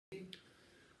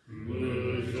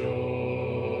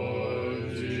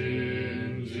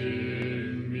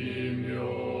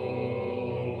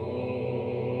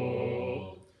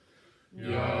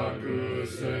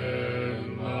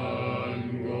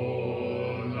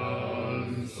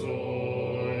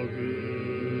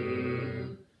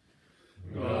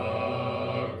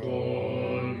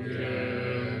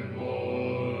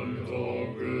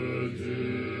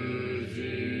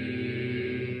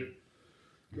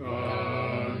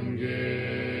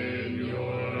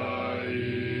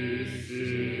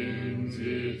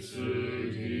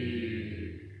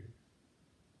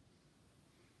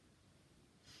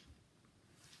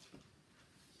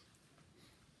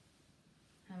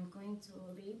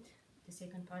the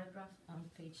second paragraph on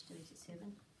page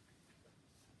 37.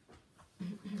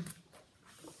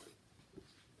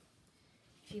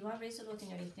 If you are resolute in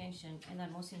your intention and are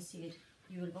more sincere,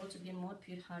 you will grow to be more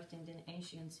pure-hearted than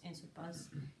ancients and surpass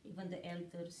even the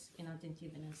elders in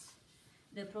attentiveness.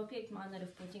 The appropriate manner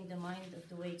of putting the mind of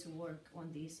the way to work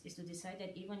on this is to decide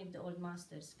that even if the old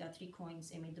masters got 3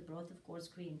 coins and made the broth of coarse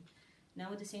cream, now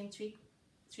with the same three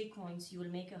coins you will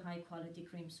make a high-quality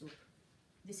cream soup.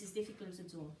 This is difficult to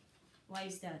do. Why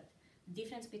is that? The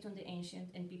difference between the ancient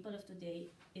and people of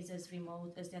today is as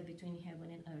remote as that between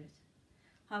heaven and earth.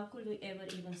 How could we ever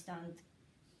even stand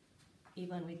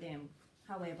even with them?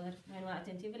 However, when we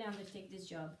attentively undertake this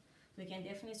job, we can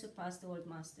definitely surpass the old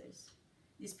masters.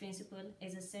 This principle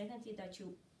is a certainty that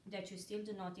you still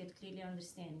do not yet clearly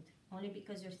understand, only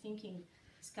because your thinking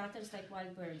scatters like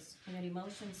wild birds and your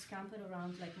emotions scamper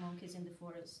around like monkeys in the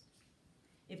forest.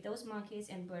 If those monkeys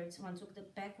and birds once took the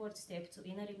backward step to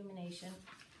inner illumination,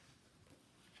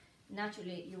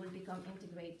 naturally you will become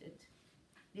integrated.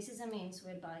 This is a means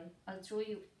whereby,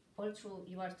 although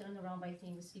you are turned around by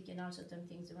things, you can also turn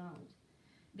things around.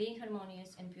 Being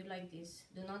harmonious and pure like this,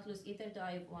 do not lose either the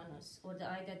eye of oneness or the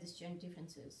eye that discerns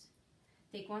differences.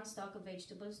 Take 1 stalk of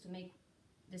vegetables to make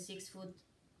the 6-foot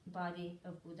body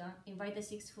of Buddha. Invite the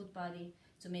 6-foot body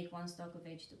to make 1 stalk of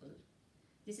vegetable.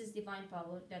 This is divine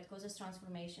power that causes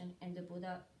transformation and the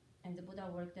Buddha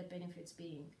work that benefits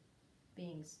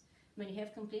beings. When you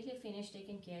have completely finished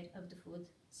taking care of the food,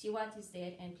 see what is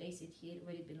there and place it here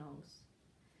where it belongs.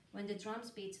 When the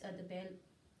drums beats at the bell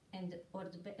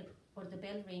or the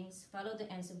bell rings, follow the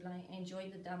answer line and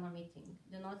join the Dhamma meeting.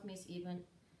 Do not miss even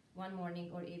 1 morning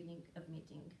or evening of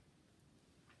meeting.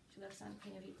 Shugar-san,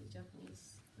 can you read the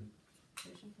Japanese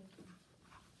version? Thank you.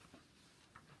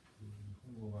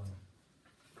 日本語は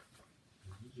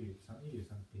23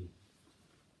ページ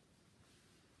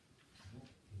の、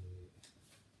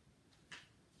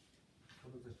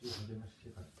志を励まして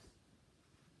からです。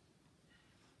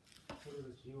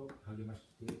志を励まし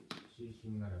て推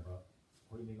進ならば、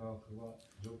恋願わくは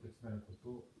上潔なること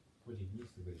を個人に優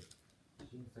れ、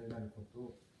神采なること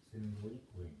を先導に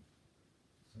応援。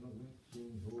その運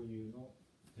賃同友の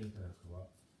手いただくは、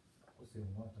古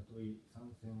銭はたとえ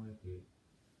参戦を得て、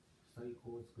不細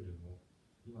工を作るも、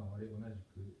今我同じ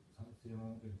く参戦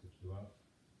を得るときは、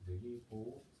是流法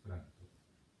を作らんと。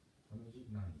この字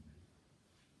難になり、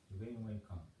予言はい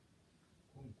かん。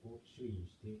根拠を周囲に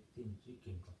して天地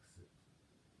見覚す。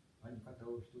兄方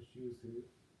を人衆する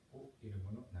を得る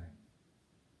ものなれ。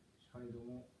しかりど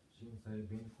も、震災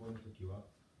弁行のときは、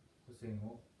古銭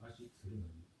を足する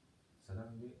のに、定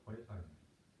んでこれあるのに。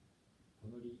こ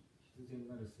の理、必然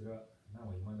なるすら、な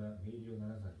おいまだ明瞭な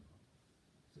らざるが、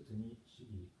つつに市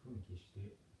議奮起し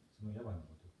て、その野蛮の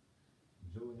ごとく、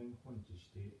常年本地し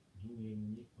て、銀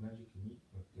縁に同じくに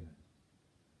よってなり。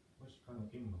もしかの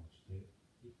閻魔をして、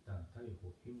一旦逮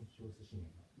捕返上せしめ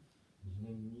ば、次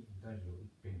年に大を一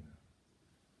遍なら。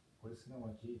これすな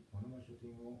わち、物の書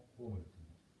店を葬るとも、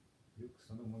よく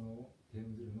そのものを転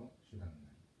ずるの手段な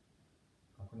り。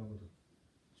格のごとく、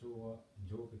長は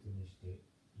上決にして、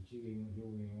一元両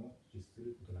元を実す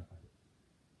ることなかれ。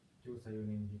調査4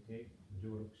年じて、上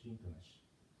六神となし。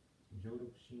上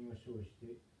六神を称し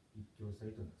て一教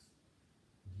祭となす。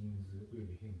銀図及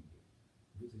び変化、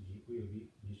仏事及び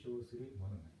自称するも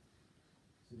のなり。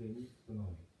すでに整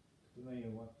え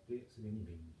終わってすでに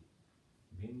弁じ。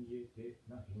弁じ得て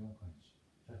な変を感し、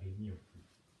他変によく、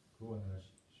苦をなら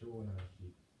し、小をならし、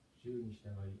衆に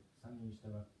従い、三に従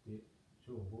って、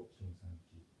長母新産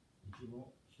地、一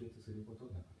も否決すること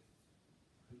なかれ。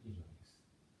はい、以上です。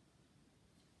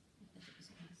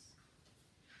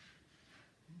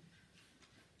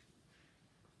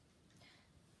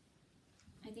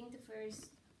I think the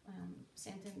first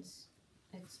sentence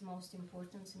is most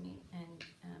important to me, and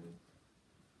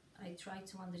I try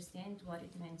to understand what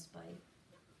it means by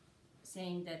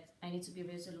saying that I need to be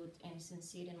resolute and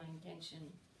sincere in my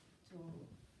intention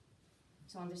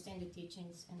to understand the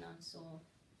teachings and also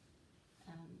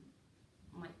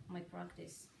my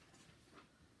practice.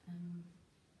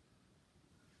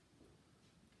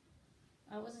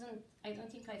 I don't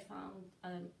think I found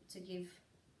to give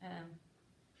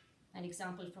an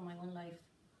example from my own life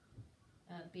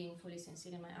being fully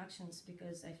sincere in my actions,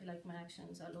 because I feel like my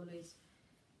actions are always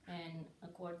in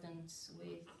accordance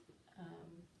with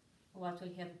what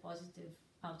will have a positive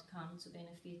outcome to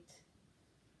benefit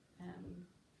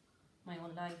my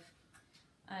own life.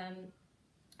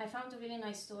 I found a really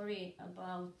nice story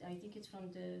about, I think it's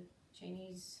from the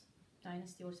Chinese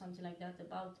dynasty or something like that,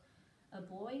 about a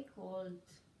boy called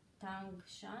Tang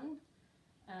Shan.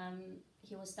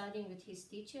 He was studying with his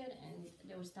teacher, and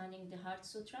they were studying the Heart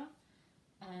Sutra,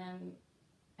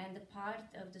 And the part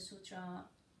of the sutra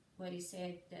where he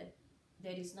said that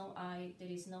there is no eye, there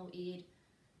is no ear,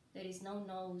 there is no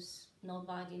nose, no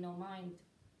body, no mind,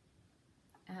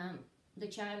 the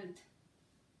child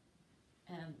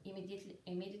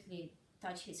immediately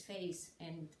touched his face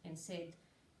and said,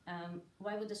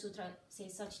 why would the sutra say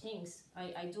such things?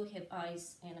 I do have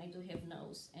eyes, and I do have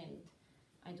nose, and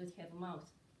I do have a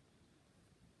mouth.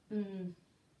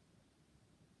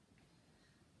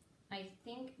 I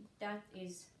think that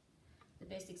is the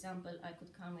best example I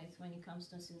could come with when it comes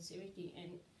to sincerity,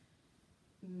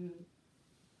 and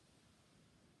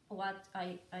what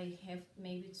I have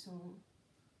maybe to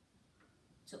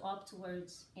opt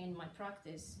towards in my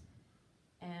practice.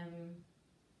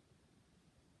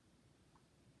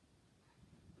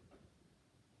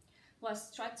 Was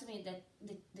struck to me that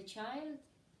the child,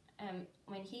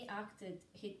 when he acted,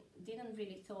 he didn't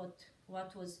really thought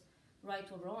what was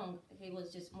right or wrong. He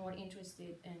was just more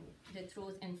interested in the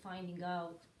truth and finding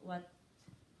out what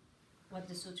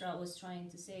the sutra was trying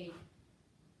to say.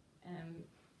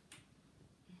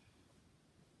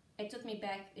 It took me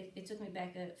back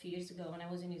a few years ago when I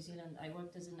was in New Zealand. I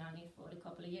worked as a nanny for a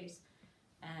couple of years,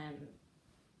 and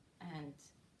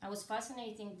I was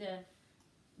fascinating the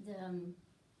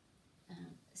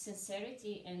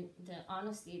sincerity and the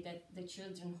honesty that the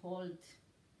children hold,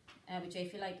 which I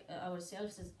feel like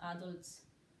ourselves as adults,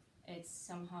 it's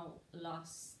somehow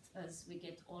lost as we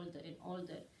get older and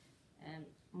older.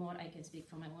 More I can speak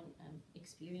from my own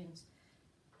experience.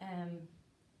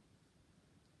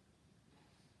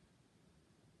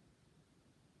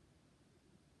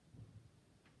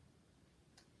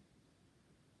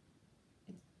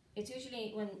 It's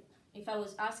usually if I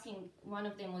was asking, one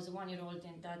of them was a 1-year-old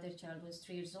and the other child was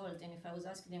 3 years old, and if I was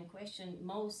asking them questions,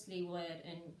 mostly were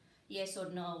in yes or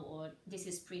no, or this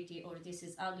is pretty, or this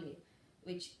is ugly,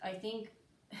 which I think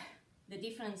the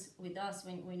difference with us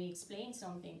when we explain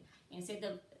something, instead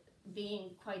of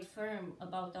being quite firm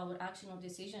about our action or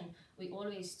decision, we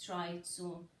always try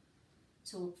to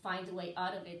find a way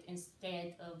out of it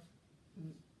instead of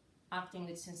acting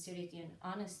with sincerity and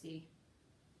honesty.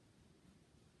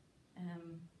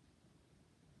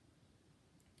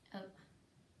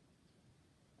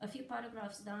 A few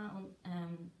paragraphs down,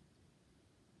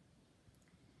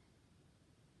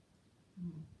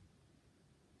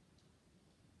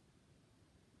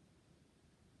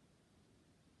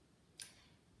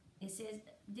 it says,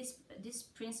 this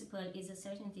principle is a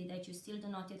certainty that you still do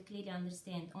not yet clearly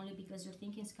understand, only because your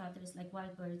thinking scatters like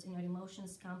wild birds and your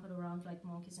emotions scamper around like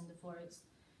monkeys in the forest.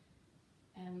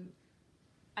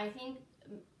 I think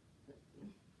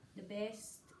the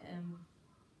best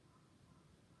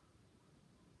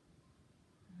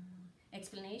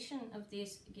explanation of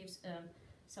this gives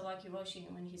Sawaki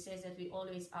Roshi when he says that we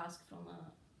always ask from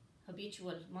a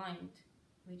habitual mind,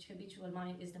 which habitual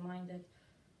mind is the mind that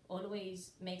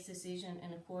always makes decision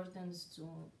in accordance to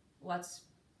what's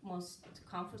most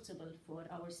comfortable for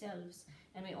ourselves,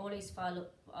 and we always follow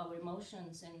our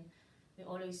emotions, and we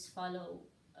always follow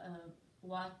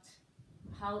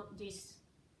how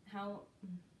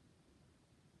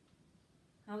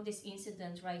this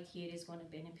incident right here is going to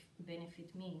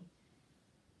benefit me.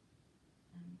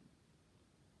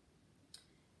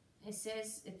 It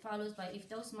says, it follows by, if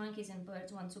those monkeys and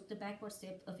birds one took the backward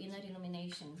step of inner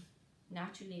illumination,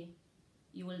 naturally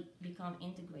you will become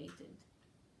integrated.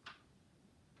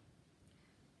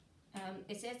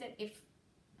 It says that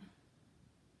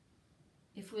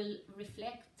if we'll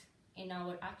reflect in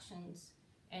our actions,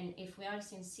 and if we are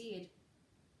sincere,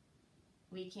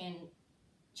 we can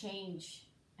change,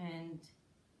 and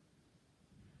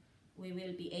we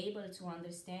will be able to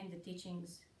understand the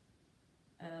teachings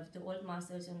of the old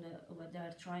masters and what they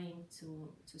are trying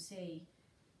to say,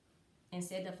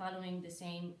 instead of following the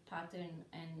same pattern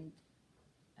and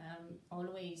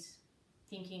always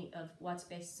thinking of what's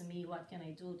best to me, what can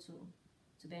I do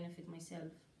to benefit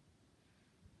myself.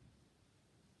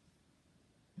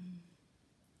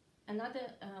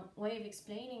 Another way of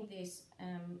explaining this,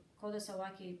 Kodo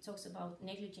Sawaki talks about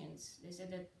negligence. They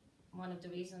said that one of the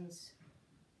reasons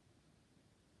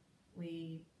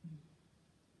we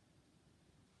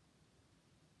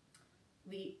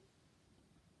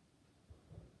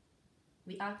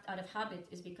act out of habit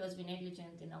is because we're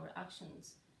negligent in our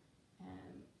actions.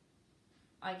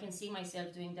 I can see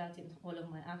myself doing that in all of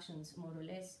my actions, more or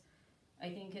less. I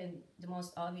think the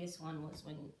most obvious one was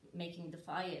when making the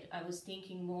fire. I was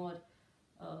thinking more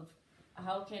of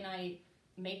how can I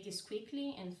make this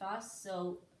quickly and fast,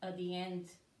 so at the end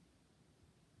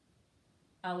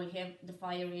I will have the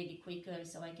fire ready quicker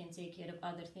so I can take care of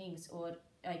other things, or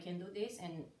I can do this,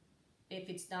 and if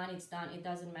it's done, it's done. It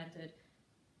doesn't matter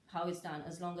how it's done,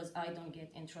 as long as I don't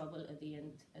get in trouble at the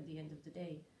end of the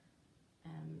day.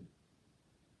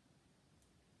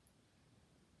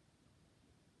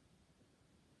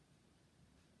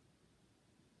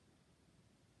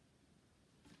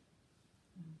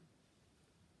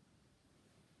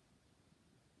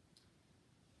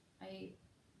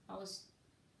 I was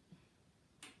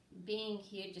being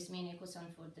here, just me and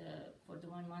Eko-san, for the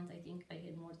 1 month. I think I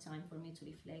had more time for me to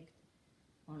reflect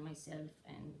on myself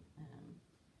and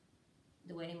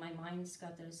the way my mind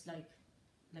scatters like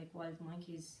wild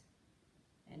monkeys,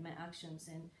 and my actions,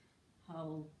 and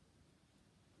how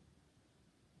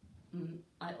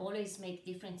I always make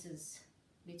differences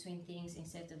between things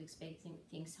instead of expecting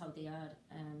things how they are.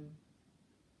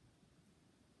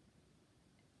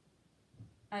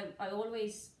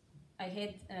 I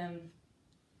had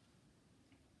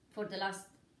for the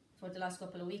last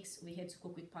couple of weeks we had to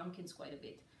cook with pumpkins quite a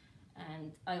bit,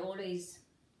 and I always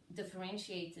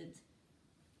differentiated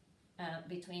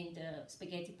between the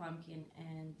spaghetti pumpkin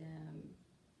and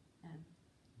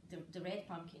the red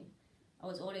pumpkin. I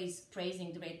was always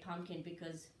praising the red pumpkin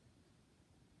because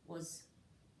it was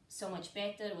so much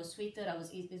better, it was sweeter, it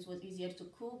was easier to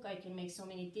cook, I can make so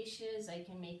many dishes, I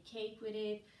can make cake with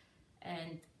it.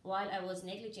 And while I was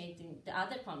neglecting the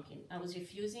other pumpkin, I was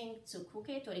refusing to cook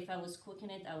it, or if I was cooking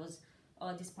it, I was,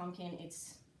 oh, this pumpkin,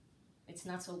 it's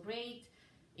not so great,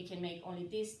 you can make only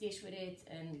this dish with it,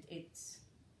 and it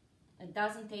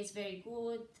doesn't taste very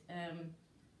good.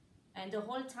 And the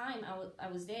whole time I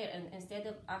was there, and instead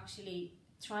of actually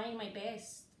trying my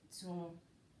best to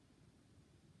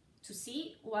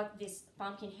see what this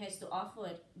pumpkin has to offer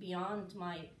beyond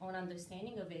my own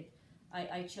understanding of it,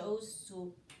 I chose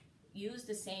to use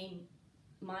the same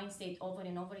mind state over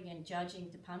and over again, judging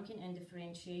the pumpkin and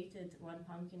differentiated one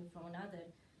pumpkin from another,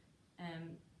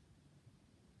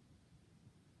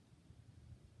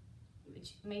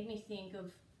 which made me think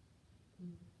of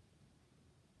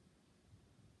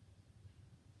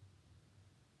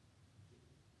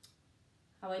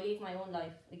how I live my own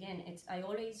life. Again, it's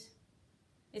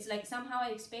like somehow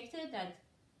I expected that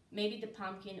maybe the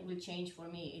pumpkin will change for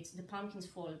me. It's the pumpkin's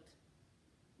fault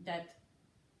that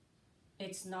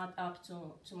it's not up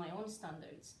to my own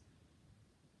standards.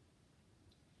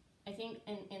 I think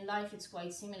in life it's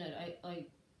quite similar.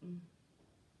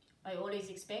 I always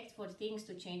expect for things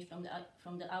to change from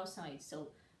the outside, so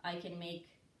I can make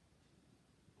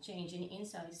change in the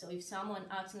inside. So if someone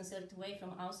acts in a certain way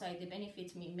from outside that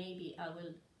benefits me, maybe I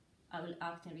will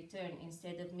act in return,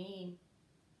 instead of me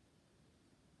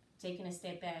taking a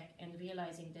step back and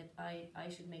realizing that I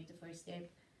should make the first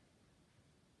step.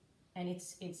 And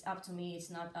it's up to me. It's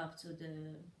not up to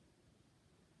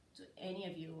any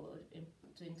of you or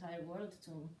to the entire world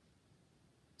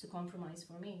to compromise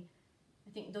for me.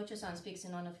 I think Docho-san speaks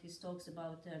in one of his talks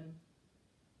about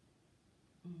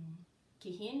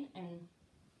kihin, and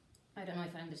I don't know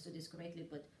if I understood this correctly,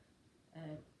 but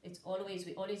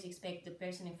we always expect the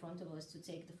person in front of us to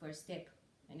take the first step.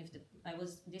 And I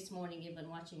was this morning even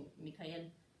watching Mikhail,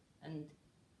 and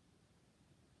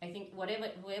I think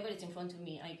whoever is in front of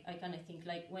me, I kind of think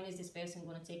like, when is this person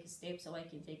going to take a step so I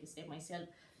can take a step myself,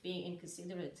 being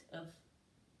inconsiderate of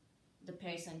the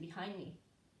person behind me.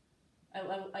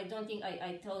 I don't think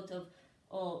I thought of,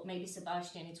 oh, maybe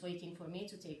Sebastian is waiting for me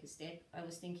to take a step. I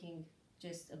was thinking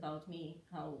just about me,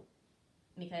 how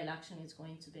Mikhail action is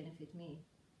going to benefit me.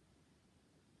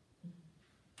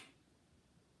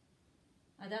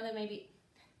 I don't know, maybe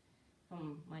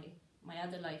from my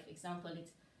other life example,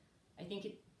 I think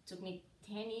it took me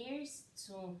 10 years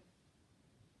to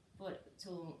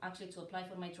apply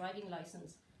for my driving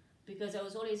license, because I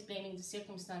was always blaming the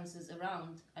circumstances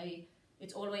around.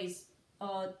 It's always,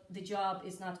 oh, the job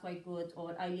is not quite good,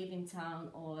 or I live in town,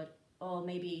 or oh,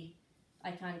 maybe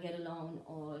I can't get a loan,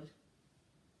 or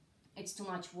it's too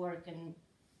much work. And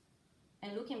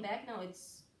looking back now,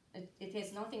 it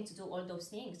has nothing to do all those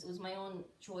things. It was my own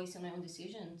choice and my own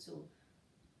decision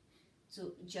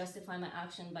to justify my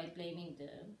action by blaming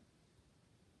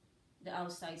the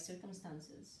outside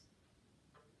circumstances.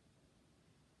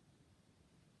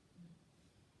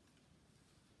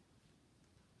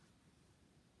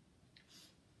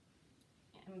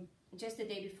 Just the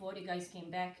day before the guys came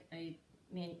back, the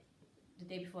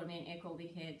day before, me and Echo, we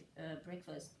had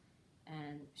breakfast,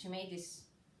 and she made this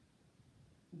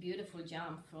beautiful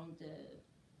jam from the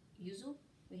yuzu.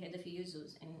 We had a few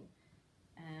yuzus,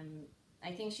 and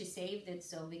I think she saved it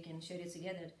so we can share it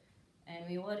together. And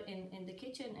we were in the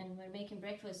kitchen and we're making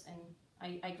breakfast, and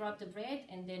I grabbed the bread,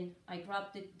 and then I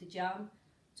grabbed the jam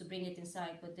to bring it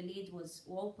inside, but the lid was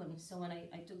open, so when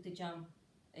I took the jam,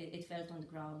 it fell on the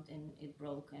ground and it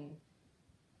broke. And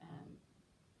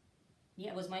yeah,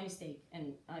 it was my mistake,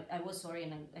 and I was sorry,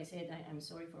 and I said I'm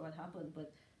sorry for what happened,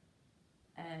 but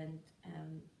and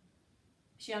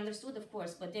she understood, of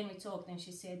course, but then we talked, and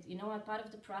she said, you know what, part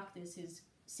of the practice is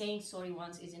saying sorry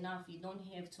once is enough. You don't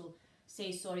have to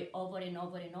say sorry over and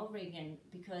over and over again,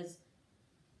 because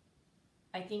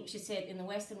I think she said in the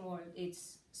Western world,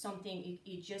 it's something,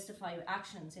 you justify your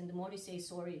actions, and the more you say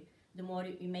sorry, the more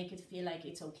you make it feel like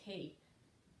it's okay.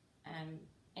 And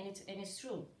it's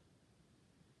true.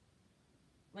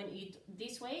 When you,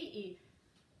 this way,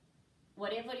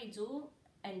 whatever you do,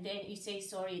 and then you say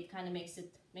sorry, it kind of makes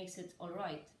it all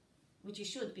right, which you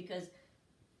should, because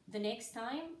the next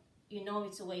time, you know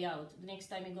it's a way out. The next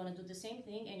time you're going to do the same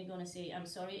thing, and you're going to say, I'm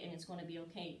sorry, and it's going to be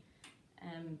okay.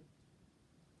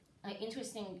 An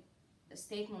interesting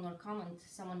statement or comment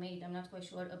someone made, I'm not quite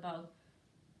sure, about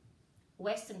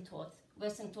Western thought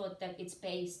that it's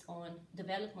based on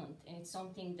development, and it's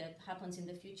something that happens in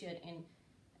the future, and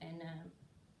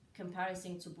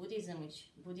comparison to Buddhism,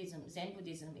 which Zen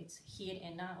Buddhism, it's here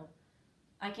and now.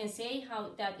 I can say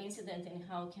how that incident and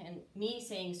how can me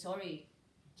saying sorry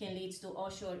can lead to, oh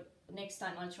sure, next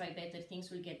time I'll try better,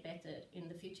 things will get better in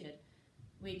the future,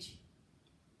 which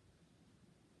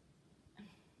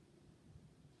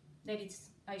that it's,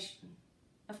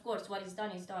 of course what is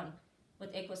done is done,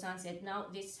 but Eko-san said, now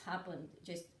this happened,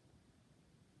 just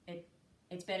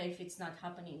it's better if it's not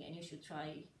happening, and you should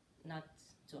try not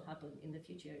to happen in the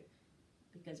future,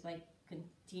 because by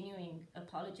continuing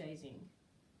apologizing,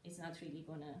 it's not really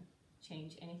gonna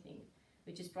change anything,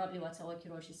 which is probably what Sawaki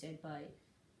Roshi said by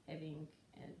having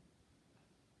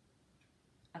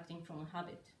acting from a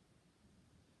habit.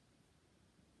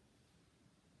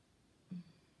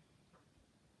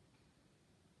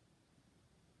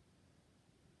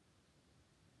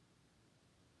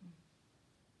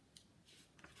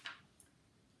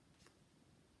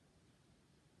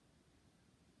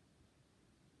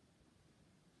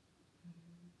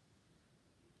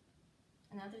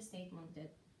 Another statement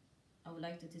that I would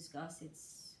like to discuss,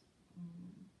 it's, I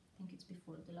think it's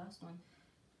before the last one.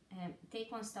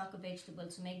 Take one stalk of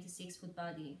vegetables to make the 6-foot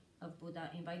body of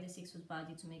Buddha, and by the 6-foot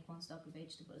body to make one stalk of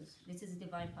vegetables. This is a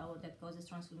divine power that causes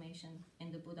transformation,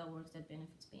 and the Buddha works that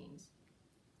benefits beings.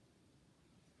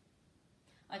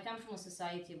 I come from a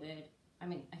society where, I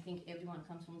mean, I think everyone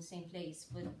comes from the same place,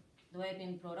 but the way I've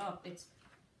been brought up, it's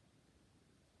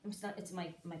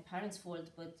my parents'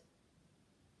 fault, but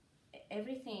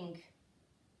everything,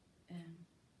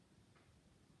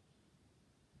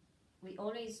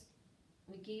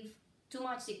 we give too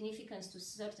much significance to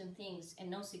certain things and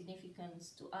no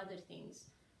significance to other things.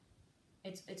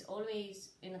 It's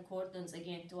always in accordance,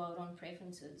 again, to our own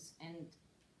preferences, and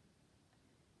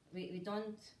we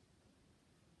don't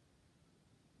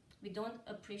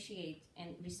appreciate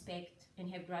and respect and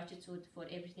have gratitude for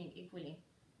everything equally.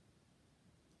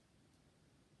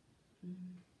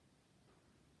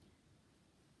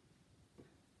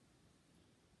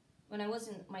 When I was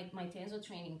in my Tenzo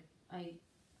training,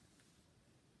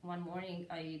 one morning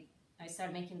I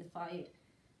started making the fire,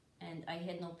 and I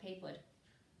had no paper,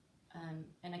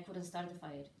 and I couldn't start the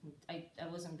fire. I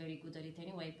wasn't very good at it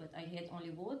anyway, but I had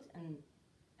only wood,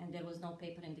 and there was no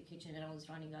paper in the kitchen, and I was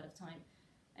running out of time.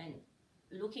 And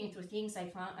looking through things, I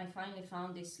finally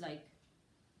found this like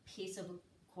piece of a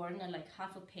corner, like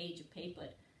half a page of paper,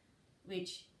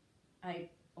 which I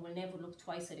will never look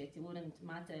twice at it. It wouldn't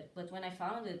matter. But when I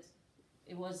found it,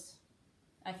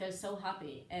 I felt so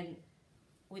happy. And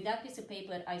with that piece of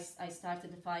paper, I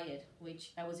started the fire,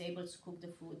 which I was able to cook the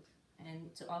food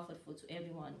and to offer food to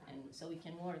everyone, and so we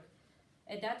can work.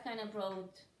 And that kind of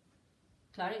brought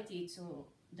clarity to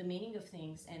the meaning of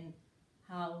things, and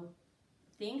how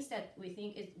things that we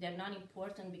think they're not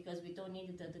important because we don't need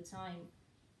it at the time,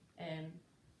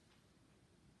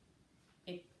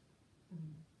 it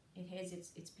has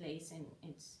its place, and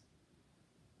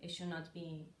it should not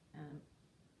be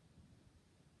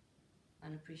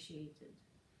unappreciated.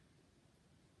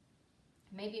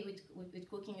 Maybe with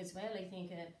cooking as well, I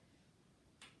think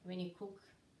when you cook,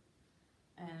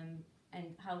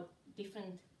 and how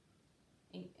different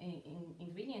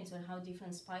ingredients or how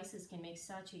different spices can make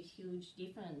such a huge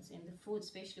difference in the food,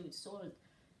 especially with salt.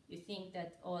 You think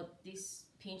that, oh, this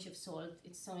pinch of salt,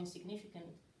 it's so insignificant,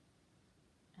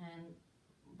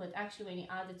 but actually when you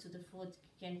add it to the food,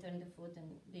 it can turn the food and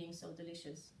being so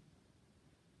delicious.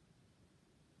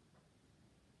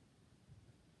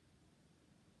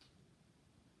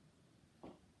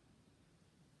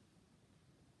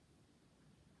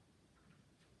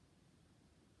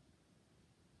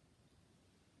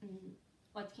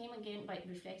 What came again by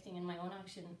reflecting in my own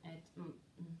action at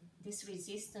this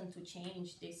resistance to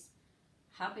change, this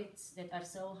habits that are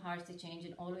so hard to change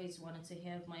and always wanted to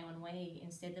have my own way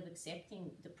instead of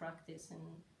accepting the practice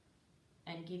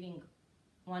and giving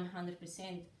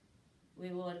 100%.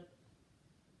 We were,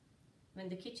 when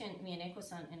the kitchen, me and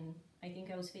Eko-san, and I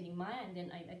think I was feeding Maya, and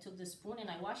then I took the spoon and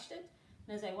I washed it.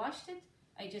 And as I washed it,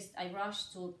 I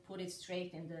rushed to put it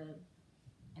straight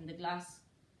in the glass.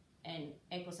 And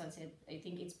Eko-san said, I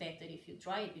think it's better if you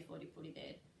dry it before you put it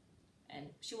there. And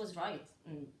she was right.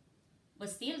 But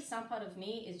still, some part of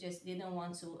me is just didn't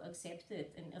want to accept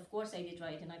it. And of course I did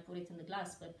right, and I put it in the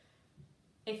glass. But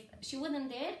if she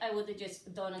wasn't there, I would have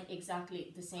just done it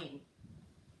exactly the same.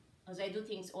 Because I do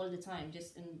things all the time,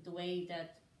 just in the way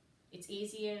that it's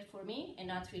easier for me and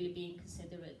not really being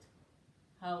considerate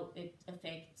how it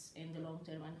affects in the long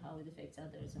term and how it affects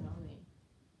others around me.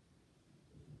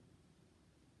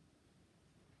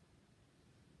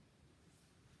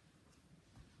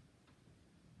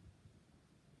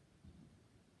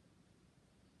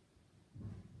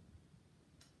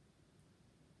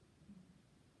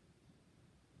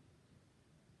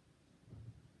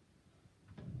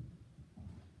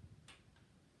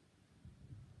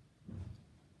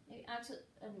 Actually,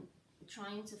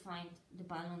 trying to find the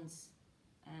balance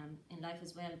in life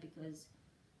as well, because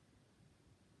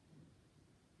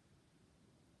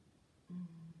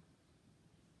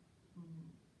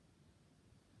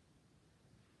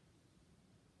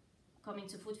coming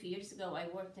to food a few years ago, I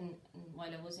worked while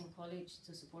I was in college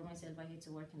to support myself. I had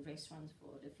to work in restaurants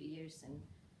for a few years, and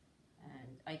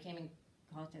I came in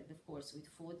contact, of course, with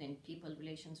food and people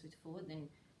relations with food. And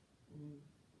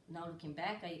now looking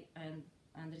back, I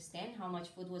understand how much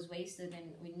food was wasted,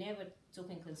 and we never took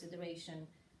in consideration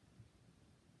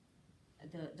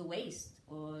the waste,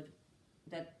 or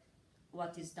that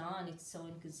what is done, it's so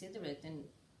inconsiderate. And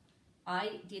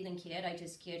I didn't care, I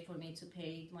just cared for me to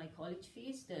pay my college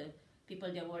fees. The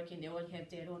people that are working, they all have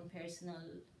their own personal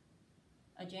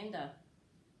agenda.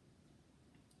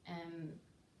 And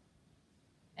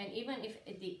even if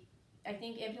I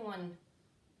think everyone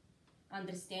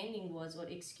understanding was, or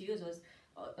excuse was,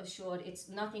 sure, it's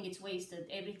nothing, it's wasted,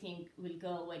 everything will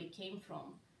go where it came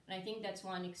from. And I think that's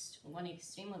one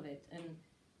extreme of it. And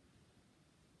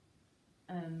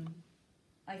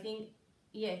I think,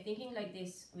 yeah, thinking like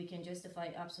this, we can justify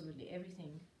absolutely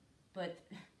everything. But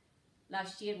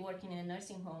last year, working in a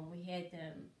nursing home, we had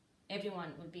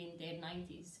everyone would be in their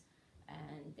 90s,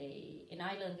 and they in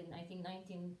Ireland in I think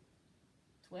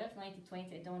 1912,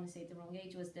 1920, I don't want to say the wrong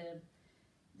age, was the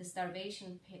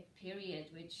starvation period,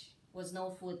 which was no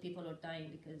food. People were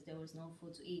dying because there was no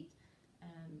food to eat.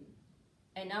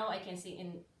 And now I can see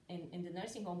in the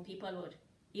nursing home, people were,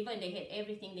 even they had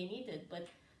everything they needed, but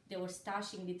they were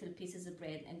stashing little pieces of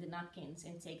bread and the napkins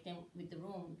and take them with the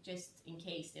room just in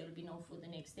case there will be no food the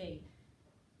next day.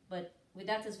 But with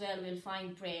that as well, we'll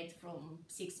find bread from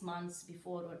 6 months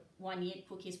before, or 1 year,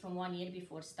 cookies from 1 year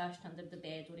before stashed under the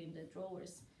bed or in the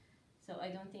drawers. So I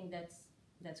don't think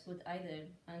that's good either.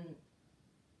 And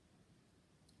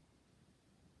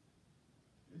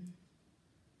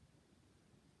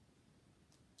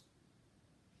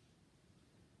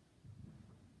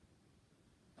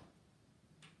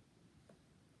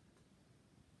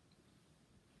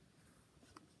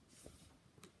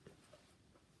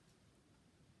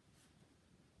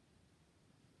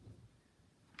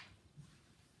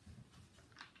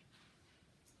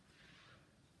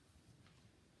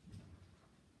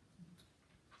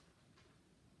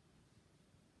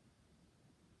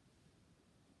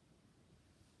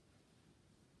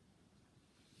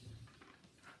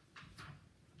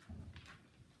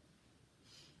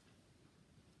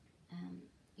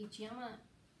Ichiyama,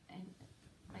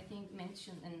 I think,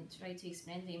 mentioned and tried to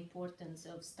explain the importance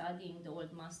of studying the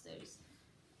old masters,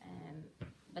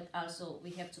 but also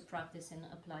we have to practice and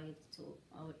apply it to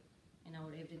in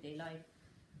our everyday life.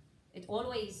 It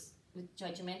always, with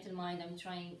judgmental mind, I'm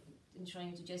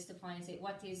trying to justify and say,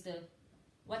 what is the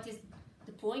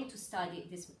point to study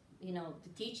this? The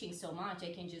teaching so much.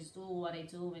 I can just do what I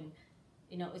do, and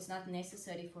it's not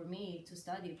necessary for me to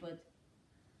study, but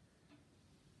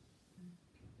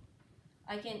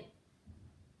I can,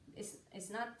 it's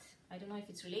not, I don't know if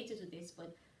it's related to this,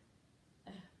 but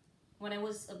when I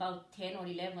was about 10 or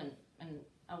 11 and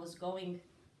I was going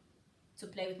to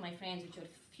play with my friends, which are a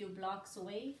few blocks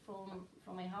away from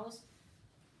my house,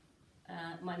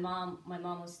 my mom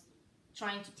was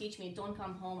trying to teach me, don't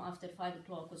come home after 5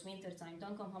 o'clock, it was winter time,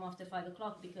 don't come home after 5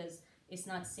 o'clock because it's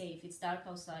not safe, it's dark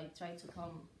outside, try to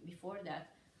come before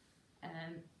that.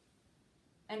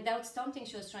 And that's something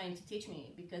she was trying to teach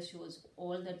me because she was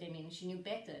older than me and she knew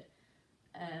better.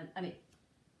 And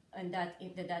that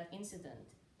incident.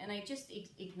 and I just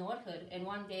ignored her. And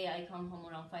one day I come home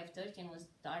around 5:30 and it was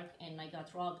dark and I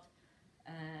got robbed.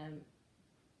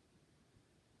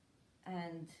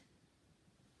 And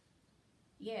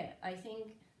yeah, I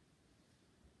think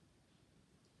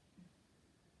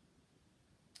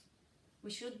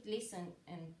we should listen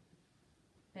and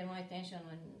pay more attention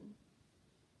when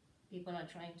people are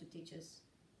trying to teach us.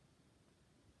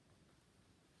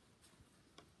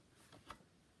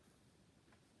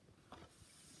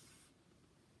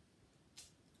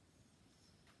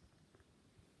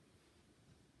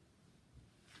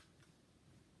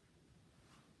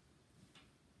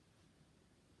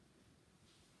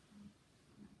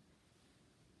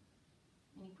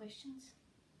 Any questions?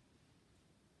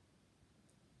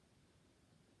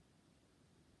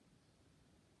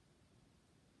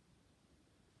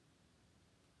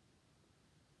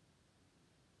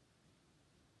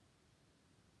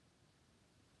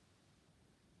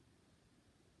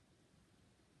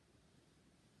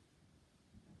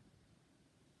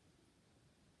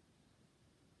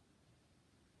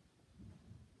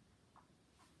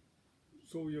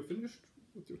 So you're finished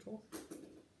with your talk?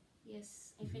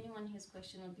 Yes, if anyone has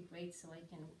question, it would be great. So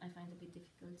I find it a bit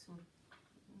difficult. So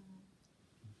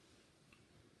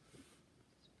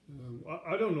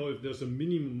I don't know if there's a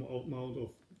minimum amount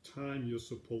of time you're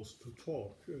supposed to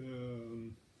talk.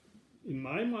 In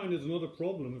my mind, it's not a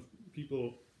problem if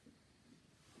people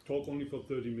talk only for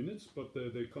 30 minutes, but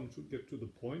they come to get to the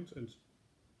point, and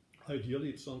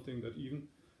ideally it's something that even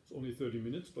it's only 30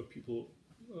 minutes, but people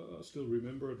still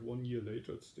remember it 1 year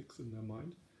later, it sticks in their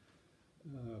mind.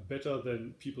 Better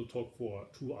than people talk for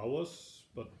 2 hours,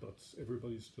 but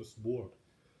everybody's just bored.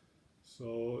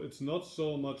 So it's not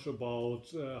so much about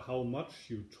how much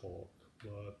you talk,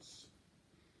 but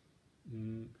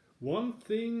one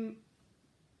thing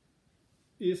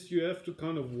is you have to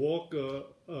kind of walk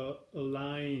a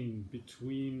line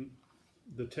between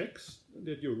the text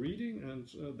that you're reading and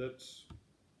that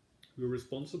you're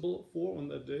responsible for on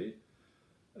that day,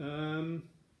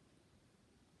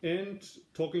 and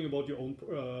talking about your own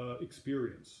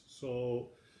experience. So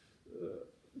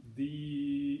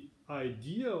the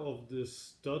idea of this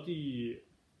study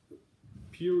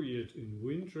period in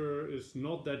winter is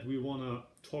not that we want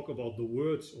to talk about the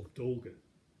words of Dogen.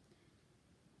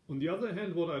 On the other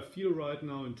hand, what I feel right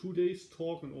now in today's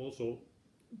talk and also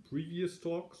previous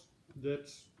talks, that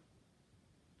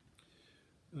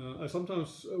I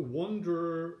sometimes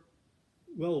wonder,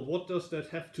 well, what does that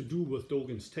have to do with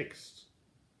Dogen's text?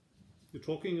 You're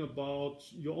talking about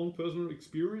your own personal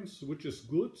experience, which is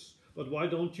good, but why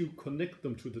don't you connect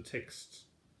them to the text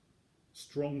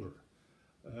stronger?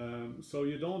 So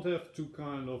you don't have to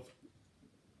kind of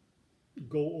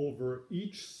go over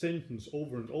each sentence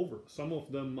over and over. Some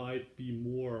of them might be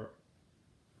more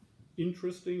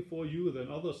interesting for you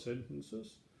than other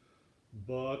sentences.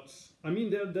 But, I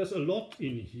mean, there's a lot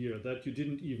in here that you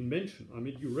didn't even mention. I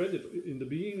mean, you read it in the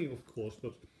beginning, of course,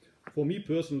 but for me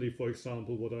personally, for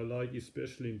example, what I like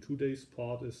especially in today's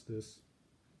part is this.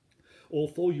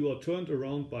 Although you are turned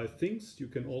around by things, you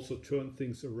can also turn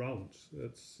things around.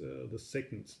 That's the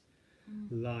second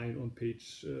line on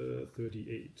page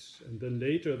 38. And then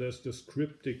later there's this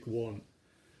cryptic one.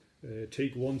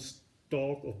 Take one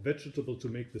stalk of vegetable to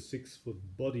make the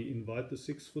 6-foot body. Invite the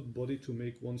 6-foot body to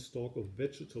make one stalk of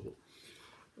vegetable.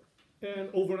 And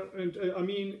I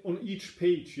mean, on each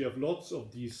page you have lots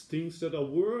of these things that are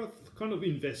worth kind of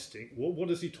investing. What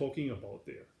is he talking about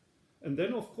there? And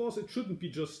then, of course, it shouldn't be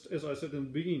just, as I said in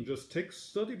the beginning, just text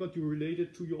study, but you relate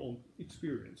it to your own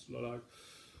experience. Like,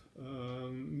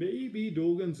 maybe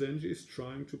Dogen Zenji is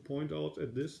trying to point out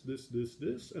at this,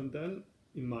 and then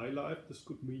in my life, this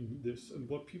could mean this. And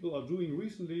what people are doing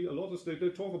recently, a lot is they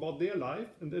talk about their life,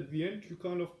 and at the end, you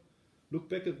kind of look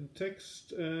back at the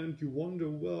text and you wonder,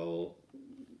 well,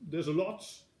 there's a lot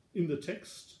in the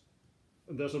text,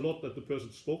 and there's a lot that the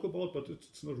person spoke about, but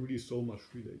it's not really so much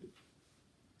related.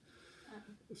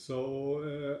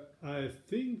 So I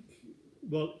think,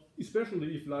 well,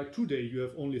 especially if like today you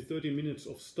have only 30 minutes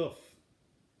of stuff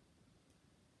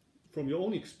from your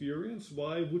own experience,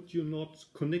 why would you not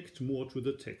connect more to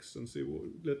the text and say, well,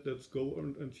 let's go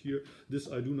and hear this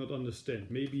I do not understand.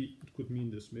 Maybe it could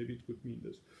mean this, maybe it could mean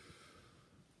this.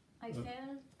 I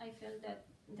felt that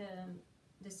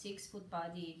the 6-foot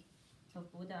body of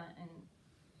Buddha and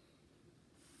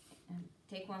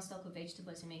take one stalk of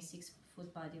vegetables and make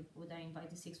 6-foot body of Buddha, invite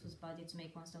the 6-foot body to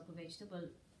make one stalk of vegetable.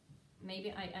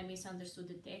 Maybe I misunderstood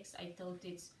the text. I thought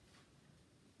it's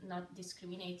not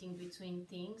discriminating between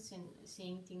things and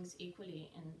seeing things equally.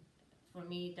 And for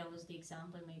me, that was the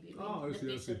example. Maybe I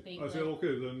see. I say,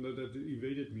 okay, then that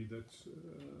evaded me. That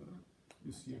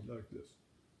you see it like this.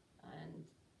 And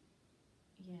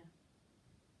Yeah.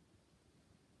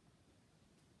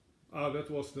 Ah, that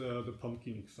was the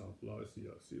pumpkin example. I see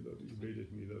that you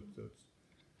baited me. That's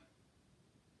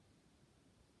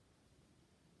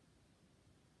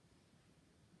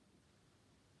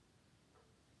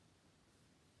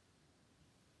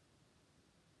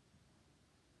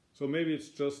so maybe it's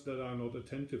just that I'm not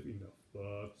attentive enough.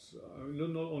 But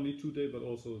not only today, but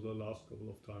also the last couple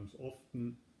of times.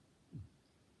 Often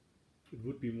it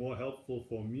would be more helpful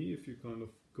for me if you kind of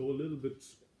go a little bit,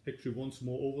 actually once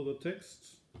more over the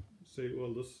text. Say,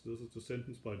 well, this is the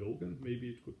sentence by Dogen. Maybe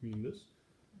it could mean this.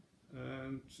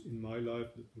 And in my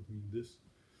life, it would mean this.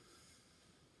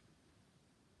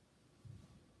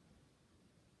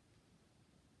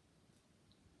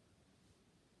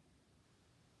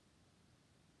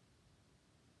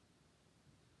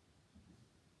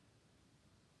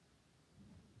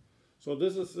 So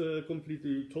this is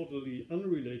completely, totally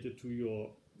unrelated to your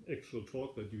actual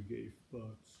talk that you gave,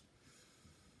 but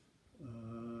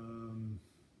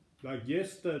like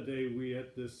yesterday we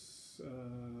had this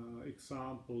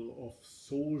example of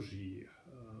soji.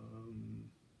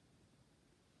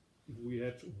 If we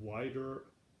had wider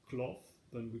cloth,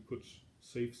 then we could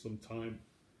save some time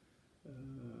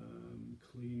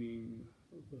cleaning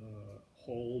the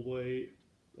hallway.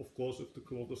 Of course, if the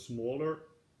cloth is smaller,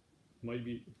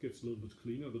 maybe it gets a little bit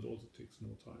cleaner, but also takes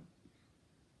more time.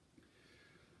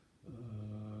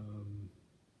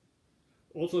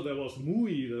 Also, there was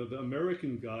Mui, the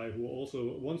American guy, who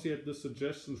also, once he had the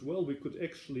suggestions, well, we could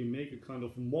actually make a kind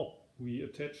of mop. We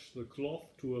attach the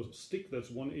cloth to a stick that's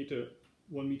 1 meter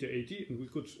 80, and we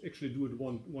could actually do it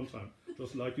one time.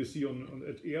 Just like you see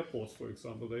at airports, for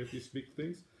example, they have these big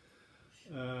things.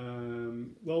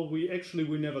 Well, we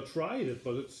never tried it,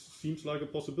 but it seems like a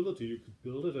possibility. You could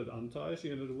build it at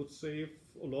Antaiji and it would save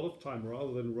a lot of time.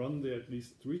 Rather than run there at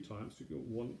least 3 times, you go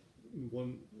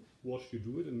one wash you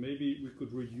do it, and maybe we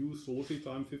could reduce soji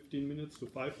time 15 minutes to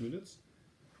 5 minutes,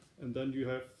 and then you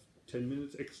have 10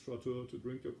 minutes extra to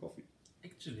drink your coffee.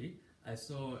 Actually, I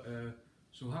saw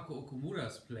Shohaku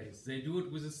Okumura's place. They do it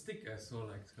with a stick. I saw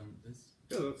like this.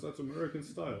 Yeah, that's American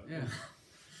style. Yeah.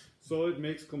 So it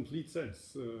makes complete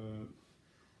sense.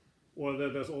 Or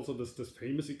there's also this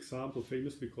famous example,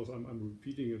 famous because I'm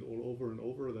repeating it all over and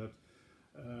over, that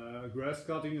grass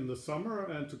cutting in the summer,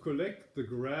 and to collect the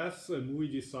grass,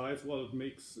 Mui decides, well,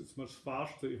 it's much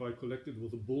faster if I collect it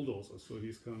with a bulldozer. So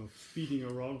he's kind of speeding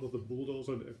around with the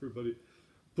bulldozer, and everybody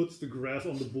puts the grass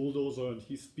on the bulldozer, and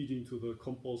he's speeding to the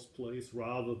compost place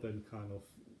rather than kind of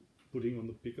putting on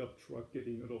the pickup truck,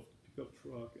 getting it off the pickup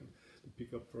truck, and the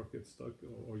pickup truck gets stuck,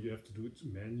 or you have to do it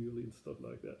manually and stuff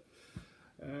like that.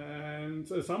 And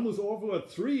Samu's over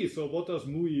at 3, so what does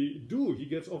Mui do? He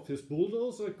gets off his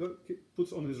bulldozer,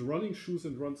 puts on his running shoes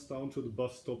and runs down to the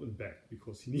bus stop and back,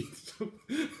 because he needs some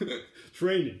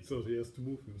training, so he has to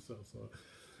move himself. So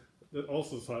that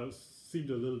also seemed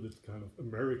a little bit kind of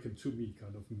American to me,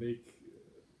 kind of make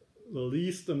the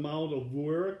least amount of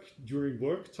work during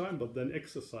work time, but then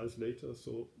exercise later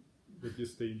so that you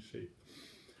stay in shape.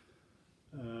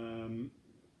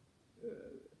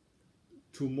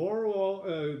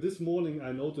 Tomorrow, this morning,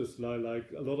 I noticed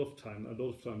like a lot of time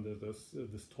that there's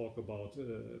this talk about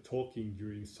talking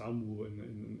during Samu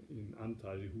in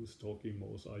Antai. Who's talking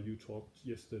most? You talked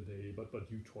yesterday, but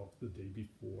you talked the day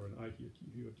before, and I heard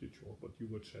you talk, but you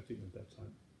were chatting at that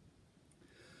time.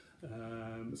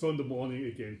 So in the morning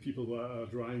again, people were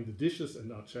drying the dishes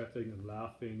and are chatting and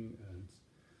laughing,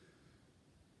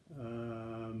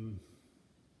 and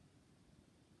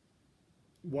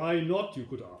why not, you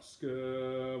could ask.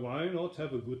 Why not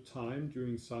have a good time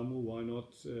during Samu? Why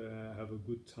not have a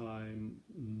good time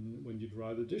when you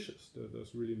dry the dishes?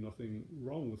 There's really nothing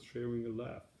wrong with sharing a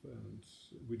laugh, and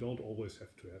we don't always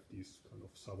have to have these kind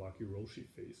of Sawaki Roshi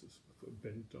faces with a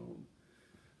bent down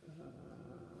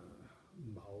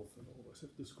mouth and always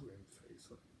have this grim face.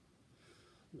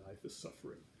 Life is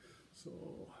suffering.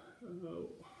 So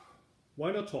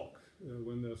why not talk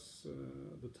when there's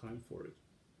the time for it?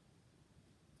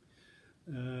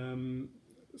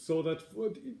 So that,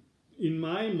 in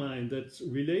my mind, that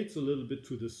relates a little bit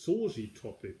to the soji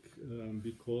topic,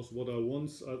 because what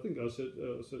I think I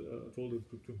told it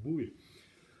to Mui,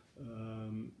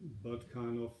 but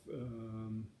kind of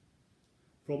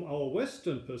from our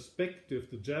Western perspective,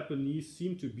 the Japanese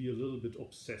seem to be a little bit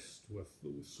obsessed with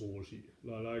soji.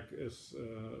 Like as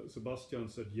Sebastian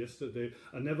said yesterday,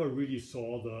 I never really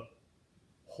saw the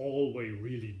hallway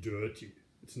really dirty.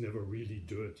 It's never really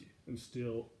dirty, and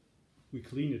still we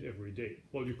clean it every day.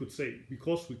 Well, you could say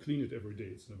because we clean it every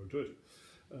day, it's never dirty.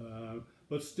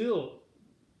 But still,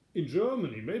 in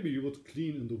Germany, maybe you would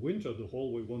clean in the winter the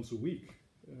hallway once a week.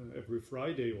 every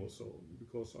Friday or so,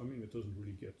 because I mean it doesn't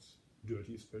really get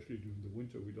dirty, especially during the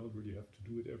winter. We don't really have to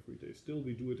do it every day. Still,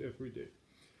 we do it every day.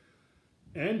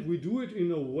 And we do it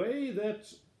in a way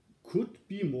that could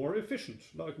be more efficient,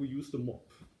 like we use the mop.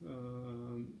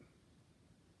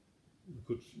 We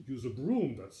could use a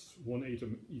broom that's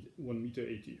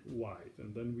 1.80 wide,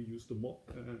 and then we use the mop,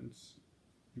 and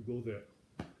you go there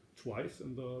twice,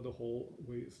 and the whole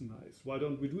way is nice. Why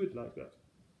don't we do it like that?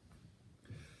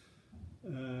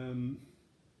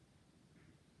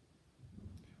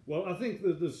 Well, I think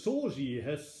that the soji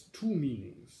has two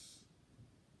meanings.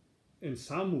 And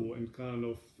samu and kind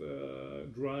of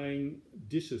drying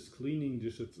dishes, cleaning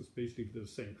dishes is basically the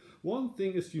same. One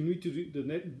thing is you need to do,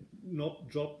 the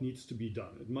job needs to be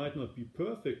done. It might not be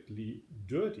perfectly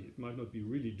dirty, it might not be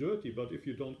really dirty, but if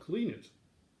you don't clean it,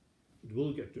 it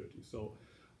will get dirty. So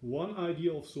one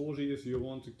idea of soji is you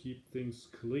want to keep things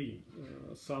clean.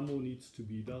 Samu needs to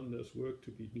be done, there's work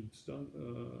to be done,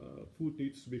 food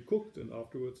needs to be cooked, and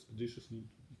afterwards the dishes need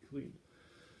to be cleaned.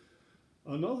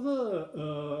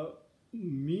 Another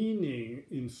meaning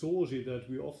in soji that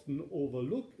we often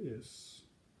overlook is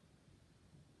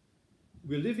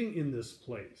we're living in this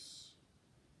place.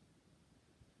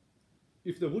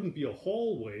 If there wouldn't be a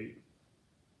hallway,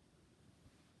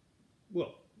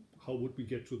 well, how would we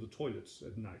get to the toilets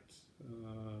at night?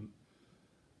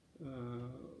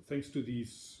 Thanks to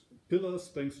these pillars,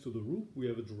 thanks to the roof, we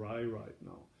have it dry right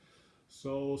now.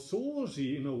 So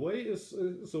soji, in a way, is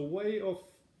a way of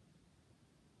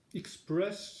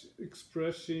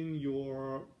expressing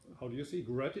your, how do you say,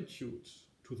 gratitude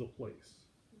to the place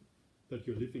that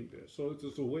you're living there. So it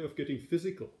is a way of getting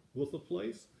physical with the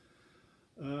place.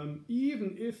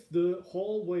 Even if the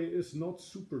hallway is not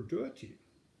super dirty,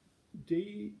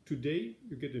 day to day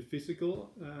you get it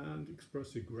physical and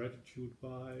express your gratitude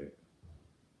by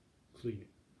cleaning.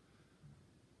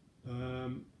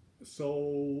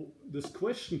 So this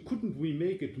question, couldn't we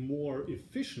make it more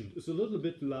efficient, is a little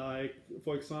bit like,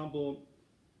 for example,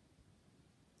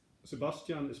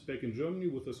 Sebastian is back in Germany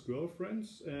with his girlfriend,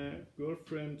 and,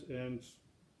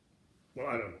 well,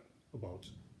 I don't know about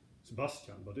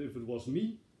Sebastian, but if it was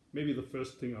me, maybe the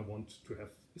first thing I want to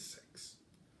have is sex.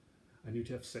 I need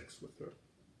to have sex with her.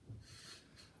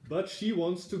 But she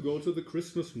wants to go to the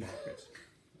Christmas market.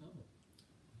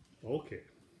 Oh. Okay.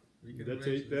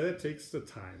 That takes the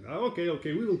time. Okay,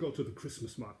 we will go to the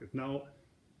Christmas market. Now,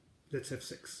 let's have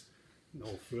sex.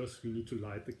 No, first we need to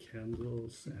light the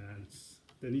candles, and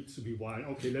there needs to be wine.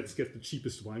 Okay, let's get the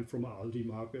cheapest wine from Aldi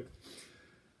market.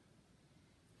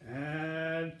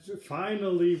 And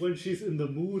finally, when she's in the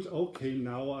mood, okay,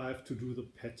 now I have to do the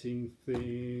petting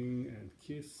thing and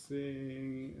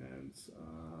kissing, and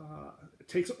it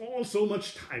takes all so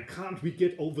much time. Can't we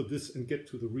get over this and get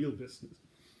to the real business?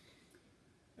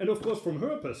 And of course, from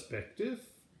her perspective,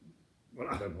 well,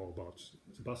 I don't know about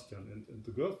Sebastian and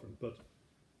the girlfriend, but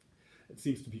it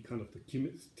seems to be kind of the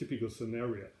typical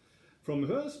scenario. From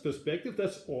her perspective,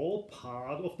 that's all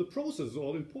part of the process. It's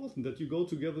all important that you go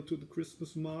together to the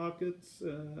Christmas market,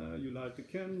 you light the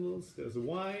candles, there's a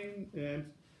wine,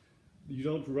 and you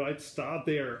don't start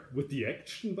there with the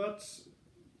action, but,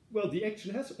 well, the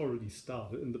action has already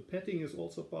started, and the petting is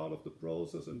also part of the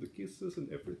process, and the kisses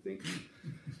and everything.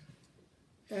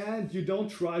 And you don't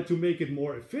try to make it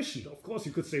more efficient. Of course,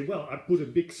 you could say, well, I put a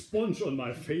big sponge on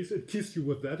my face and kiss you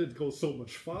with that, it goes so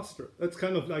much faster. That's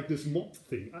kind of like this mop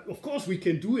thing. Of course, we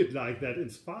can do it like that,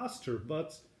 it's faster,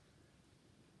 but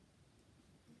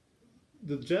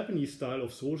the Japanese style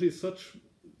of soji is such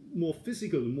more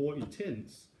physical, more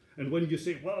intense. And when you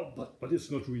say, well, but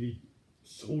it's not really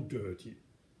so dirty.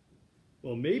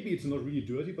 Well, maybe it's not really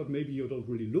dirty, but maybe you're not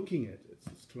really looking at it.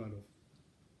 It's kind of,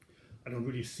 I don't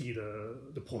really see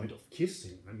the point of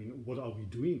kissing. I mean, what are we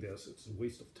doing there? So it's a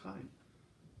waste of time.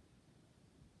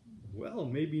 Well,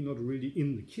 maybe not really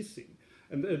in the kissing.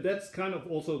 And that's kind of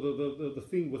also the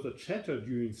thing with the chatter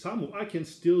during samu. I can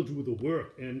still do the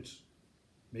work and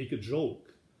make a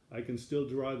joke. I can still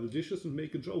dry the dishes and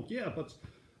make a joke. Yeah, but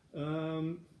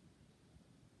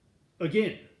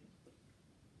again,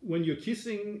 when you're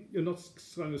kissing, you're not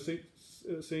trying to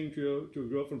saying to your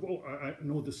girlfriend, oh, I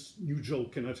know this new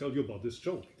joke, can I tell you about this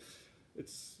joke?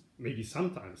 It's maybe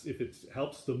sometimes if it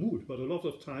helps the mood, but a lot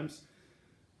of times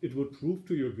it would prove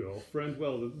to your girlfriend,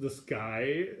 well, this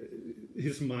guy,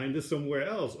 his mind is somewhere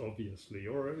else, obviously.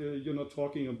 Or you're not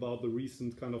talking about the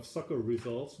recent kind of soccer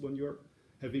results when you're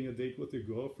having a date with your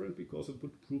girlfriend, because it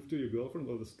would prove to your girlfriend,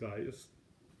 well, this guy is,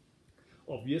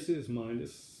 obviously his mind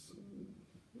is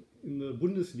in the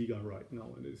Bundesliga right now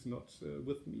and is not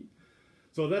with me.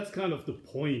 So that's kind of the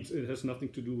point. It has nothing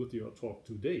to do with your talk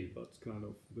today, but kind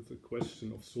of with the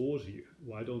question of soji.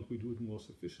 Why don't we do it more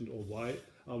sufficient, or why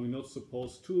are we not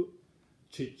supposed to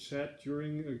chit-chat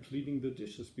during cleaning the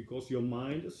dishes? Because your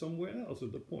mind is somewhere else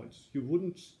at the point. You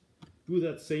wouldn't do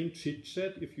that same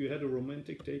chit-chat if you had a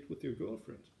romantic date with your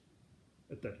girlfriend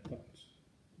at that point,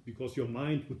 because your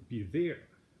mind would be there.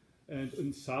 And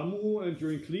in Samu and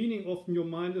during cleaning, often your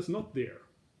mind is not there.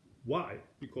 Why?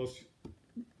 Because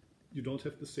you don't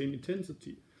have the same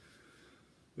intensity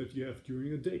that you have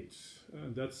during a date.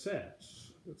 And that's sad.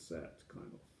 That's sad,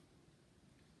 kind of.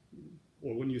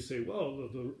 Or when you say, well,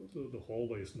 the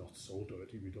hallway is not so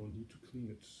dirty, we don't need to clean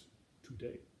it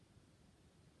today.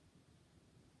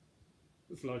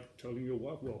 It's like telling your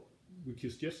wife, well, we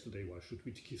kissed yesterday, why should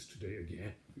we kiss today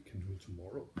again? We can do it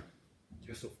tomorrow.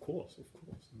 Yes, of course, of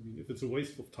course. I mean, if it's a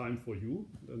waste of time for you,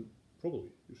 then probably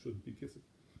you shouldn't be kissing.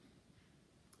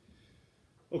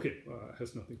 Okay,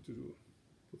 has nothing to do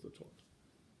with the talk.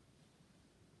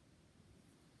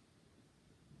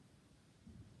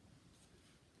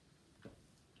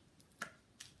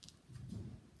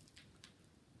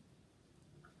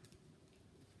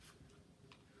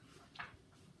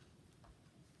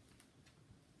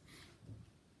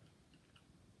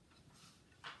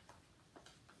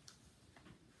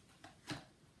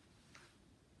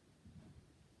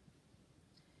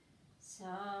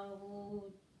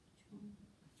 Sao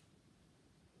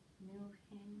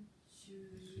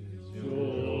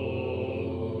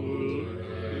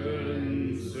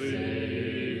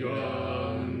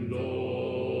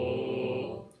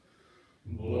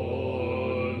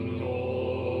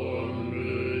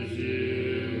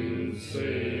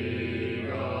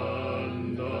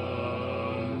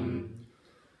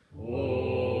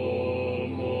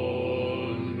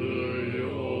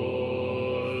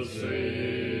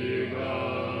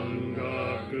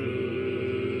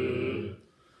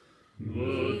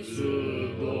Mutsu